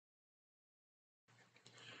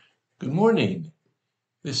Good morning.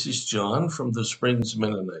 This is John from the Springs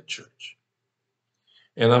Mennonite Church.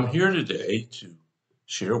 And I'm here today to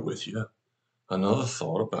share with you another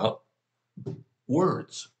thought about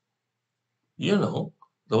words. You know,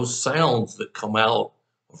 those sounds that come out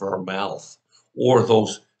of our mouth, or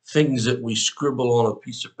those things that we scribble on a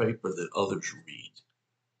piece of paper that others read.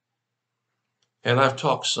 And I've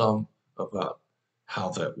talked some about how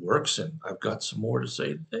that works, and I've got some more to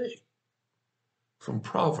say today from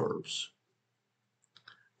Proverbs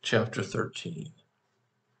chapter 13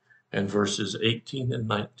 and verses 18 and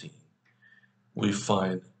 19. We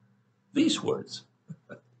find these words.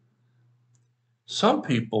 Some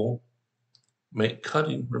people make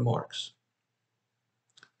cutting remarks,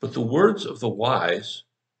 but the words of the wise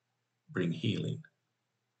bring healing.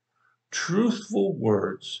 Truthful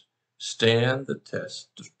words stand the test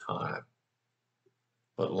of time,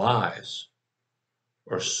 but lies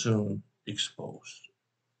are soon exposed.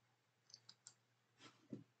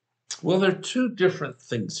 Well, there are two different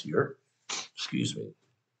things here. Excuse me.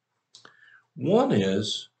 One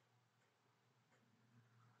is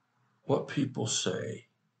what people say,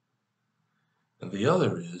 and the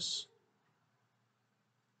other is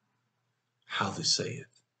how they say it.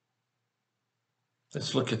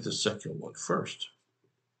 Let's look at the second one first.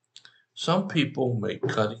 Some people make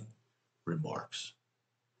cutting remarks.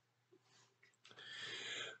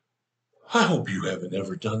 I hope you haven't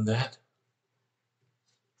ever done that.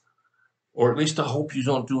 Or at least I hope you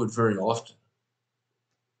don't do it very often.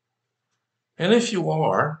 And if you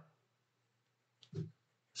are,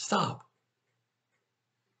 stop.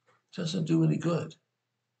 It doesn't do any good.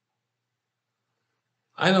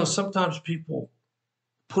 I know sometimes people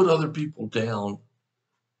put other people down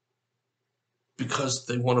because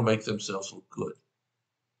they want to make themselves look good.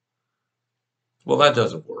 Well, that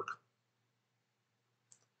doesn't work.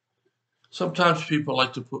 Sometimes people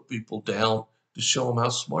like to put people down to show them how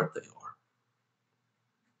smart they are.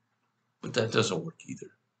 But that doesn't work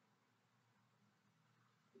either.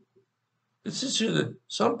 It says here that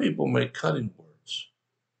some people make cutting words,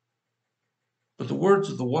 but the words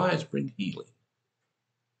of the wise bring healing.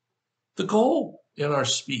 The goal in our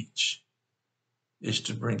speech is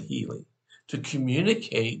to bring healing, to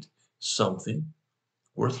communicate something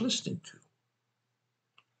worth listening to.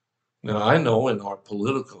 Now, I know in our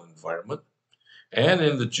political environment and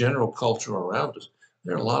in the general culture around us,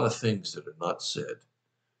 there are a lot of things that are not said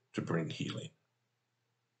to bring healing.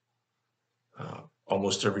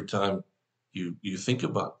 Almost every time you think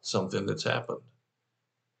about something that's happened,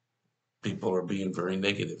 people are being very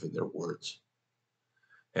negative in their words.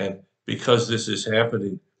 And because this is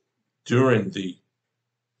happening during the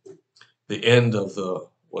end of the,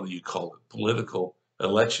 what do you call it, political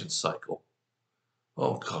election cycle,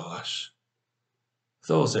 oh gosh,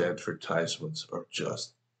 those advertisements are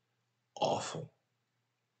just awful.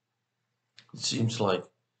 It seems like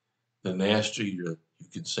the nastier you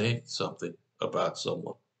can say something about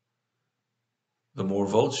someone, the more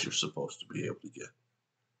votes you're supposed to be able to get.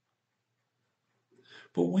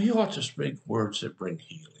 But we ought to speak words that bring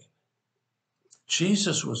healing.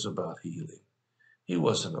 Jesus was about healing. He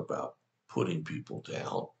wasn't about putting people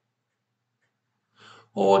down.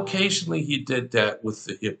 Oh, occasionally he did that with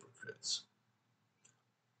the hypocrites.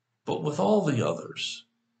 But with all the others,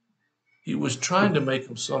 he was trying to make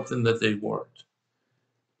them something that they weren't,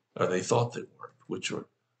 or they thought they weren't, which were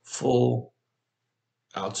full,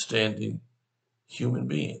 outstanding human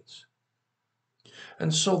beings.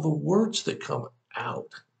 And so the words that come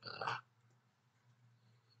out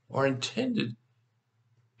are intended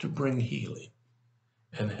to bring healing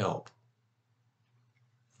and help,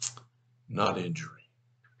 not injury.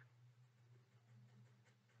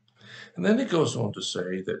 And then it goes on to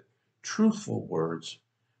say that truthful words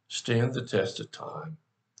stand the test of time,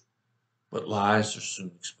 but lies are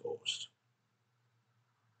soon exposed.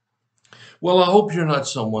 Well, I hope you're not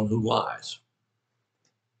someone who lies.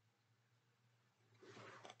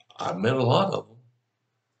 I've met a lot of them.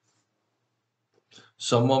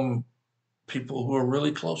 Some of them, people who are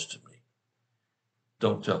really close to me,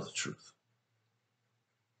 don't tell the truth.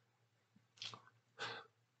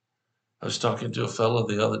 I was talking to a fellow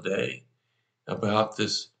the other day about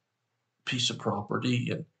this piece of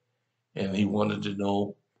property, and he wanted to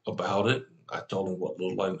know about it. I told him what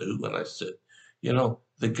little I knew, and I said, you know,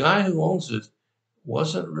 the guy who owns it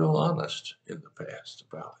wasn't real honest in the past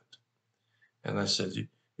about it. And I said,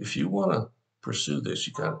 if you want to pursue this,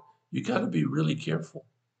 you got to be really careful.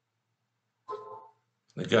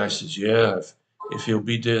 The guy says, yeah, if he'll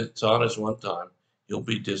be dishonest one time, he'll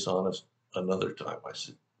be dishonest another time. I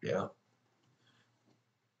said, yeah.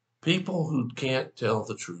 People who can't tell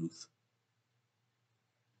the truth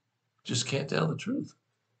Just can't tell the truth.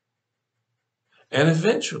 And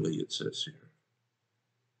eventually, it says here,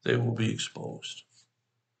 they will be exposed.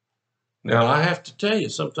 Now, I have to tell you,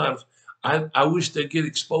 sometimes I wish they'd get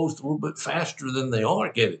exposed a little bit faster than they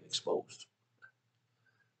are getting exposed.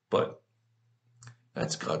 But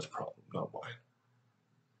that's God's problem, not mine.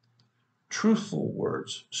 Truthful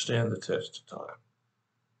words stand the test of time.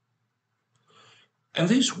 And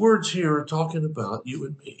these words here are talking about you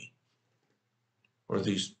and me, or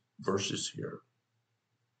these verses here.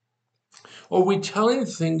 Are we telling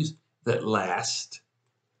things that last,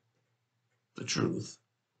 the truth,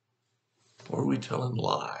 or are we telling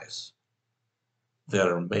lies that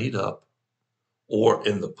are made up, or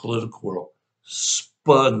in the political world,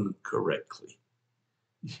 spun correctly?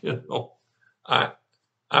 You know, I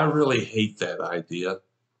really hate that idea.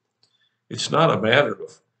 It's not a matter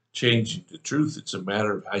of changing the truth. It's a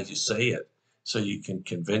matter of how you say it so you can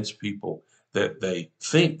convince people that they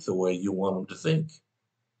think the way you want them to think.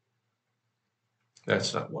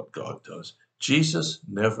 That's not what God does. Jesus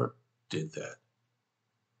never did that.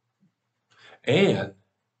 And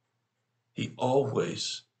he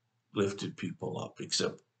always lifted people up,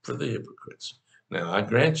 except for the hypocrites. Now, I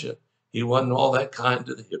grant you, he wasn't all that kind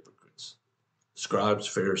to the hypocrites, scribes,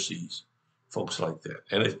 Pharisees, folks like that.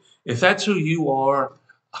 And if that's who you are,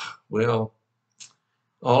 well,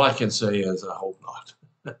 all I can say is I hope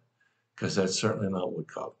not, because that's certainly not what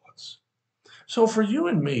God wants. So for you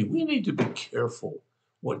and me, we need to be careful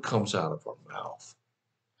what comes out of our mouth,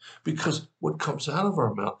 because what comes out of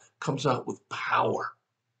our mouth comes out with power.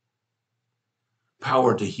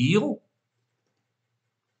 Power to heal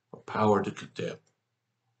or power to condemn.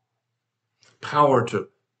 Power to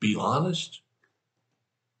be honest,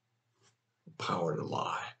 power to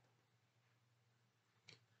lie.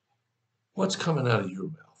 What's coming out of your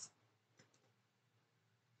mouth?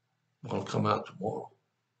 What'll come out tomorrow?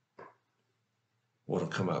 What'll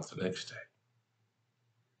come out the next day?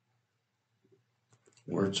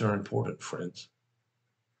 Words are important, friends.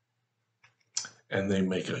 And they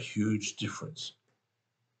make a huge difference,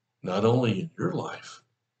 not only in your life,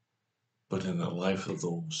 but in the life of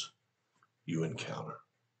those you encounter.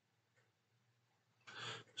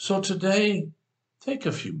 So today, take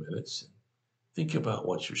a few minutes and think about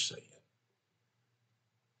what you're saying.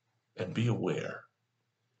 And be aware,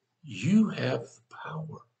 you have the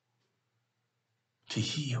power to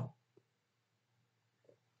heal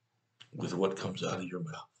with what comes out of your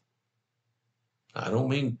mouth. I don't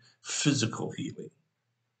mean physical healing.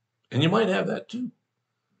 And you might have that too.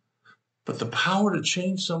 But the power to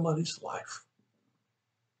change somebody's life.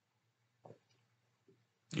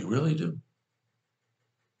 You really do.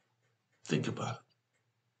 Think about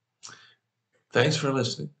it. Thanks for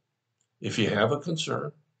listening. If you have a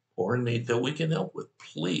concern or a need that we can help with,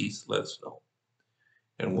 please let us know.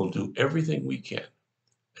 And we'll do everything we can,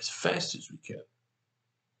 as fast as we can,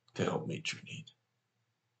 to help meet your need.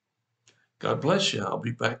 God bless you. I'll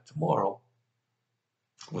be back tomorrow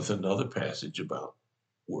with another passage about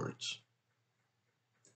words.